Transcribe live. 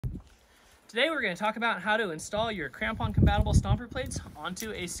Today we're going to talk about how to install your Crampon compatible stomper plates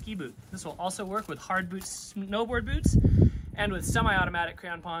onto a ski boot. This will also work with hard boots, snowboard boots, and with semi-automatic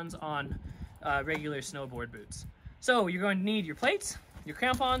crampons on regular snowboard boots. So you're going to need your plates, your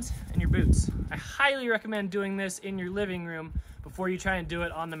crampons, and your boots. I highly recommend doing this in your living room before you try and do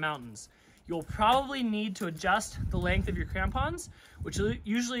it on the mountains. You'll probably need to adjust the length of your crampons, which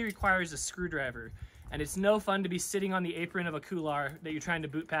usually requires a screwdriver. And it's no fun to be sitting on the apron of a couloir that you're trying to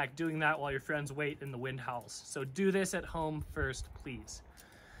boot pack, doing that while your friends wait and the wind howls. So do this at home first, please.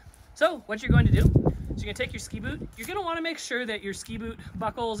 So what you're going to do is you're going to take your ski boot. You're going to want to make sure that your ski boot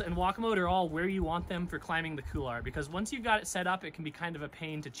buckles and walk mode are all where you want them for climbing the couloir, because once you've got it set up, it can be kind of a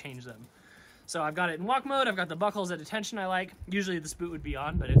pain to change them. So I've got it in walk mode. I've got the buckles at a tension I like. Usually this boot would be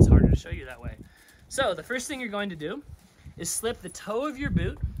on, but it's harder to show you that way. So the first thing you're going to do is slip the toe of your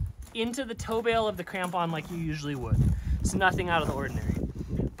boot into the toe bail of the crampon like you usually would. It's nothing out of the ordinary.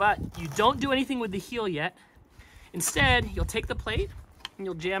 But you don't do anything with the heel yet. Instead, you'll take the plate and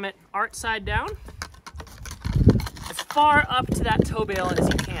you'll jam it arch side down as far up to that toe bail as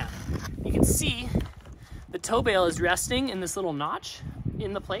you can. You can see the toe bail is resting in this little notch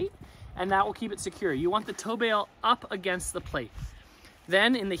in the plate, and that will keep it secure. You want the toe bail up against the plate.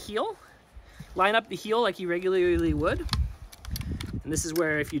 Then in the heel, line up the heel like you regularly would. And this is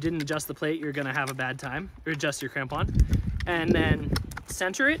where if you didn't adjust the plate, you're gonna have a bad time, or adjust your crampon. And then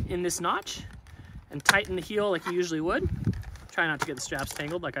center it in this notch and tighten the heel like you usually would. Try not to get the straps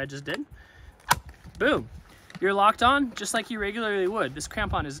tangled like I just did. Boom. You're locked on just like you regularly would. This plate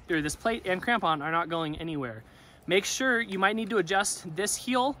and crampon are not going anywhere. Make sure you might need to adjust this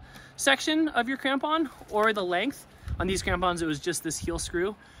heel section of your crampon or the length. On these crampons, it was just this heel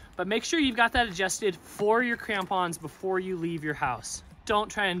screw. But make sure you've got that adjusted for your crampons before you leave your house. Don't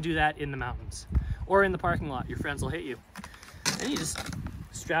try and do that in the mountains or in the parking lot. Your friends will hit you. And you just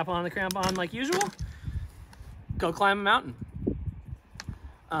strap on the crampon like usual. Go climb a mountain.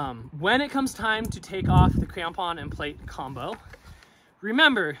 When it comes time to take off the crampon and plate combo,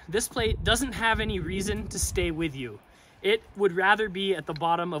 remember, this plate doesn't have any reason to stay with you. It would rather be at the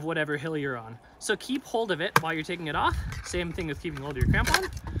bottom of whatever hill you're on. So keep hold of it while you're taking it off. Same thing with keeping hold of your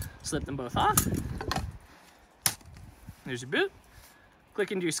crampon. Slip them both off. There's your boot.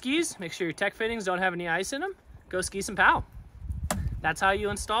 Click into your skis. Make sure your tech fittings don't have any ice in them. Go ski some pow. That's how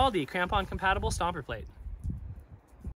you install the Crampon compatible stomper plate.